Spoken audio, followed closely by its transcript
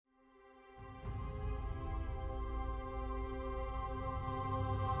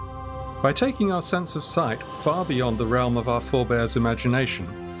By taking our sense of sight far beyond the realm of our forebears'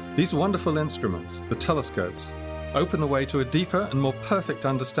 imagination, these wonderful instruments, the telescopes, open the way to a deeper and more perfect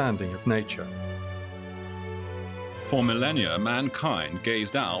understanding of nature. For millennia, mankind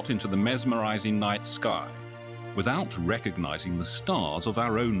gazed out into the mesmerizing night sky without recognizing the stars of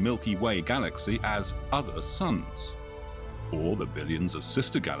our own Milky Way galaxy as other suns, or the billions of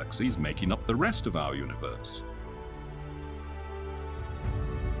sister galaxies making up the rest of our universe.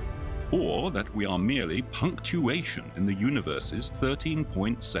 Or that we are merely punctuation in the universe's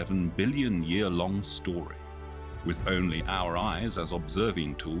 13.7 billion year-long story. With only our eyes as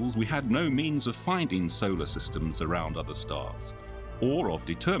observing tools, we had no means of finding solar systems around other stars, or of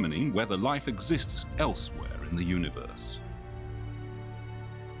determining whether life exists elsewhere in the universe.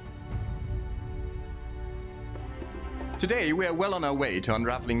 Today, we are well on our way to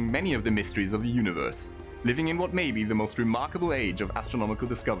unraveling many of the mysteries of the universe, living in what may be the most remarkable age of astronomical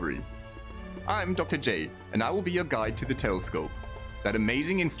discovery. I'm Dr. J, and I will be your guide to the telescope, that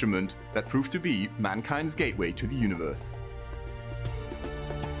amazing instrument that proved to be mankind's gateway to the universe.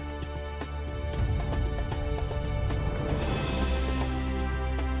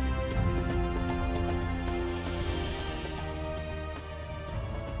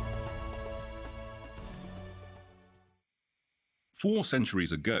 Four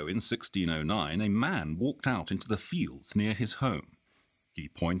centuries ago, in 1609, a man walked out into the fields near his home. He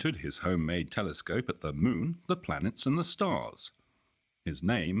pointed his homemade telescope at the moon, the planets, and the stars. His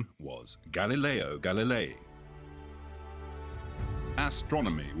name was Galileo Galilei.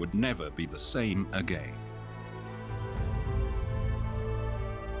 Astronomy would never be the same again.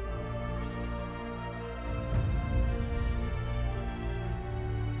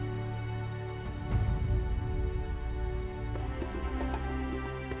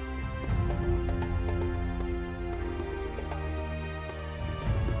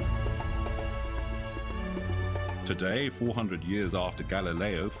 Today, 400 years after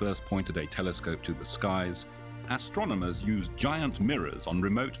Galileo first pointed a telescope to the skies, astronomers use giant mirrors on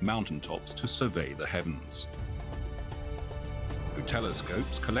remote mountaintops to survey the heavens. The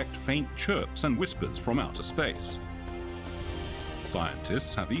telescopes collect faint chirps and whispers from outer space.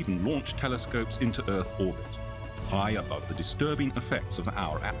 Scientists have even launched telescopes into Earth orbit, high above the disturbing effects of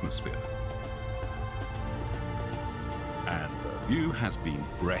our atmosphere. And the view has been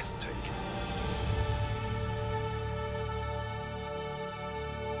breathtaking.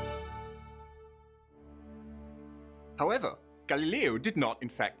 However, Galileo did not in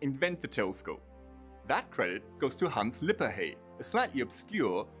fact invent the telescope. That credit goes to Hans Lippershey, a slightly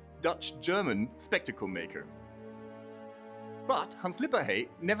obscure Dutch-German spectacle maker. But Hans Lippershey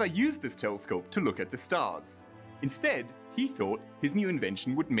never used this telescope to look at the stars. Instead, he thought his new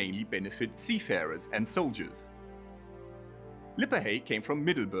invention would mainly benefit seafarers and soldiers. Lippershey came from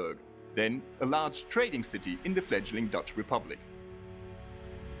Middelburg, then a large trading city in the fledgling Dutch Republic.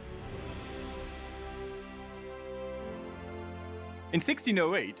 In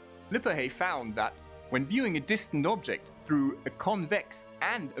 1608, Lippershey found that when viewing a distant object through a convex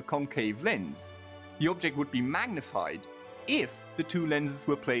and a concave lens, the object would be magnified if the two lenses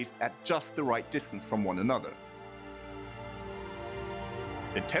were placed at just the right distance from one another.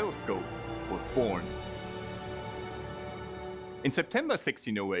 The telescope was born. In September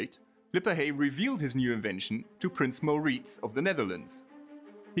 1608, Lippershey revealed his new invention to Prince Maurits of the Netherlands.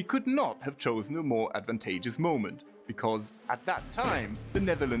 He could not have chosen a more advantageous moment, because at that time the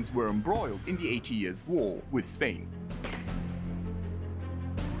Netherlands were embroiled in the 80 Years' War with Spain.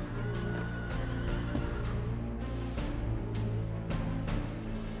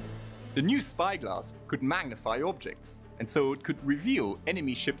 The new spyglass could magnify objects, and so it could reveal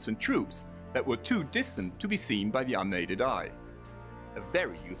enemy ships and troops that were too distant to be seen by the unaided eye. A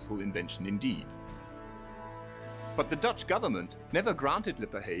very useful invention indeed. But the Dutch government never granted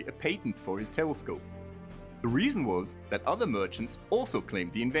Lippershey a patent for his telescope. The reason was that other merchants also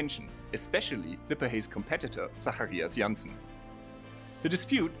claimed the invention, especially Lippershey's competitor Zacharias Janssen. The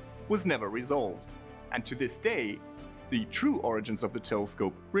dispute was never resolved, and to this day, the true origins of the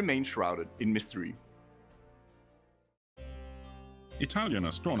telescope remain shrouded in mystery. Italian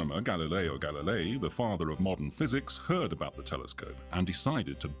astronomer Galileo Galilei, the father of modern physics, heard about the telescope and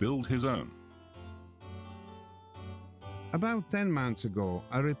decided to build his own. About 10 months ago,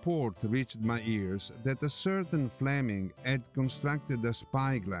 a report reached my ears that a certain Fleming had constructed a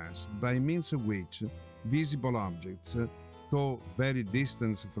spyglass by means of which visible objects, though very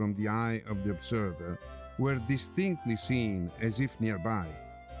distant from the eye of the observer, were distinctly seen as if nearby.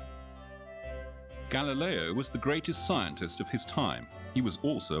 Galileo was the greatest scientist of his time. He was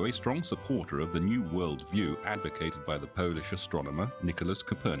also a strong supporter of the New World view advocated by the Polish astronomer Nicholas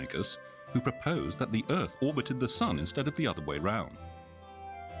Copernicus, who proposed that the Earth orbited the Sun instead of the other way round.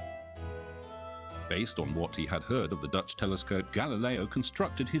 Based on what he had heard of the Dutch telescope, Galileo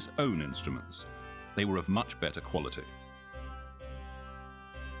constructed his own instruments. They were of much better quality.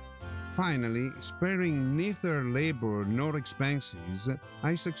 Finally, sparing neither labor nor expenses,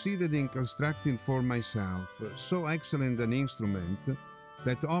 I succeeded in constructing for myself so excellent an instrument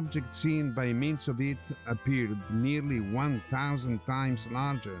that objects seen by means of it appeared nearly 1,000 times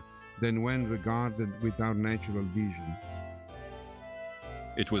larger than when regarded with our natural vision.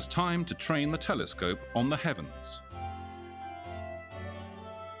 It was time to train the telescope on the heavens.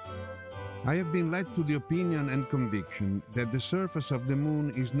 I have been led to the opinion and conviction that the surface of the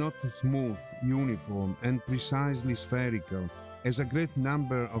moon is not smooth, uniform, and precisely spherical, as a great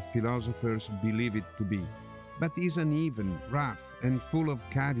number of philosophers believe it to be, but is uneven, rough, and full of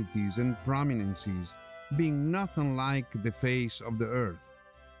cavities and prominences, being not unlike the face of the Earth.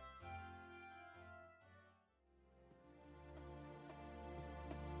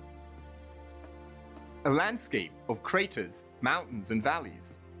 A landscape of craters, mountains, and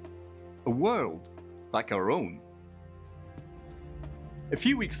valleys. A world like our own. A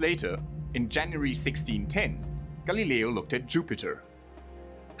few weeks later, in January 1610, Galileo looked at Jupiter.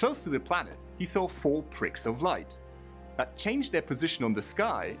 Close to the planet, he saw 4 pricks of light that changed their position on the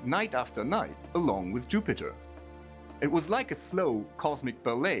sky night after night along with Jupiter. It was like a slow cosmic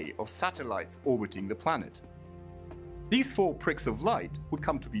ballet of satellites orbiting the planet. These 4 pricks of light would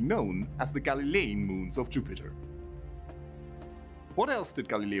come to be known as the Galilean moons of Jupiter. What else did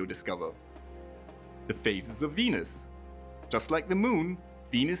Galileo discover? The phases of Venus. Just like the moon,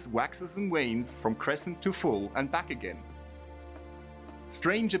 Venus waxes and wanes from crescent to full and back again.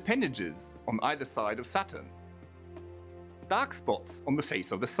 Strange appendages on either side of Saturn. Dark spots on the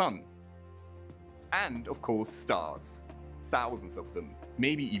face of the sun. And, of course, stars. Thousands of them,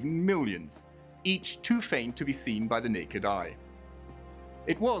 maybe even millions, each too faint to be seen by the naked eye.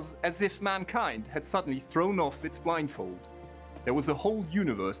 It was as if mankind had suddenly thrown off its blindfold. There was a whole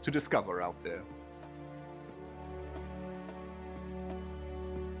universe to discover out there.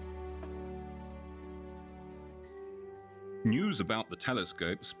 News about the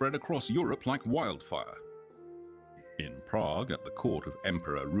telescope spread across Europe like wildfire. In Prague, at the court of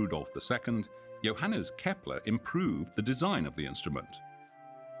Emperor Rudolf II, Johannes Kepler improved the design of the instrument.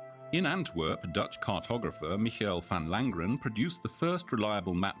 In Antwerp, Dutch cartographer Michiel van Langren produced the first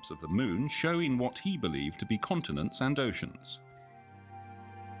reliable maps of the moon showing what he believed to be continents and oceans.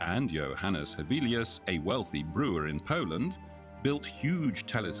 And Johannes Hevelius, a wealthy brewer in Poland, built huge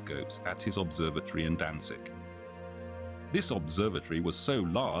telescopes at his observatory in Danzig. This observatory was so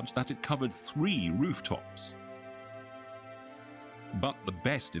large that it covered 3 rooftops. But the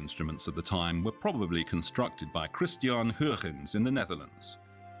best instruments of the time were probably constructed by Christian Huygens in the Netherlands.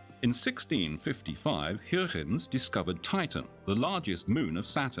 In 1655, Huygens discovered Titan, the largest moon of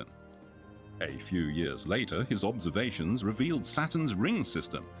Saturn. A few years later, his observations revealed Saturn's ring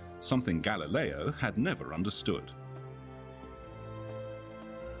system, something Galileo had never understood.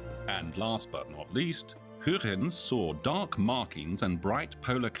 And last but not least, Huygens saw dark markings and bright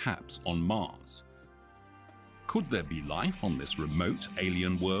polar caps on Mars. Could there be life on this remote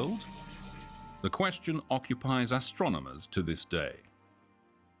alien world? The question occupies astronomers to this day.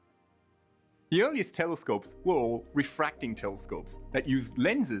 The earliest telescopes were all refracting telescopes that used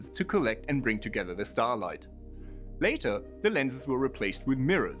lenses to collect and bring together the starlight. Later, the lenses were replaced with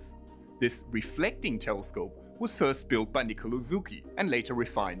mirrors. This reflecting telescope was first built by Niccolò Zucchi and later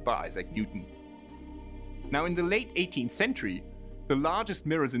refined by Isaac Newton. Now, in the late 18th century, the largest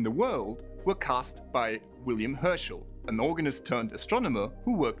mirrors in the world were cast by William Herschel, an organist turned astronomer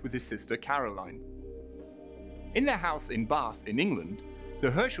who worked with his sister Caroline. In their house in Bath in England, the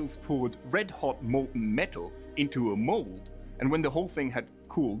Herschels poured red-hot molten metal into a mold, and when the whole thing had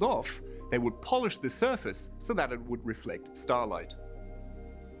cooled off, they would polish the surface so that it would reflect starlight.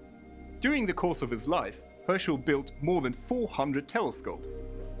 During the course of his life, Herschel built more than 400 telescopes.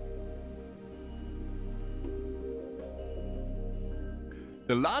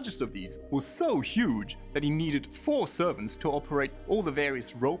 The largest of these was so huge that he needed 4 servants to operate all the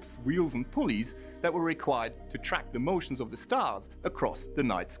various ropes, wheels and pulleys that were required to track the motions of the stars across the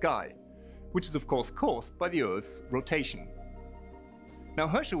night sky, which is of course caused by the Earth's rotation. Now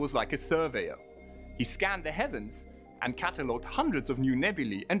Herschel was like a surveyor. He scanned the heavens and catalogued hundreds of new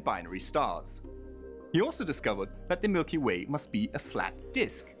nebulae and binary stars. He also discovered that the Milky Way must be a flat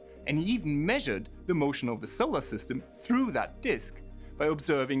disk, and he even measured the motion of the solar system through that disk by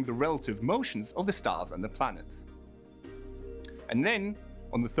observing the relative motions of the stars and the planets. And then,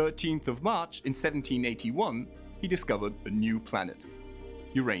 on the 13th of March in 1781, he discovered a new planet,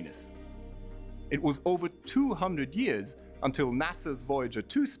 Uranus. It was over 200 years until NASA's Voyager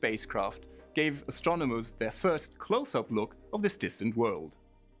 2 spacecraft gave astronomers their first close-up look of this distant world.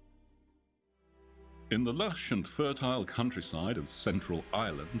 In the lush and fertile countryside of Central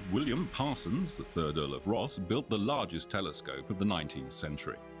Ireland, William Parsons, the third Earl of Ross, built the largest telescope of the 19th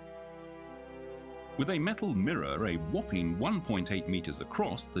century. With a metal mirror a whopping 1.8 meters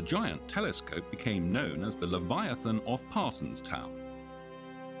across, the giant telescope became known as the Leviathan of Parsonstown.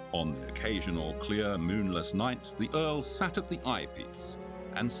 On the occasional clear, moonless nights, the Earl sat at the eyepiece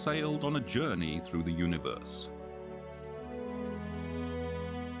and sailed on a journey through the universe.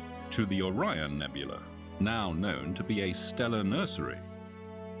 To the Orion Nebula, now known to be a stellar nursery.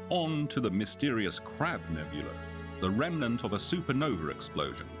 On to the mysterious Crab Nebula, the remnant of a supernova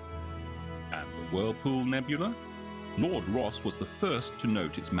explosion. At the Whirlpool Nebula, Lord Ross was the first to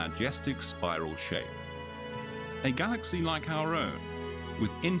note its majestic spiral shape. A galaxy like our own,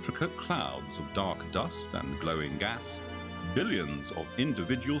 with intricate clouds of dark dust and glowing gas, billions of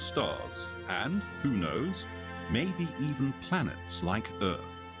individual stars, and, who knows, maybe even planets like Earth.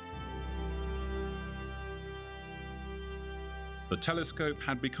 The telescope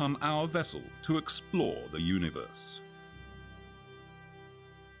had become our vessel to explore the universe.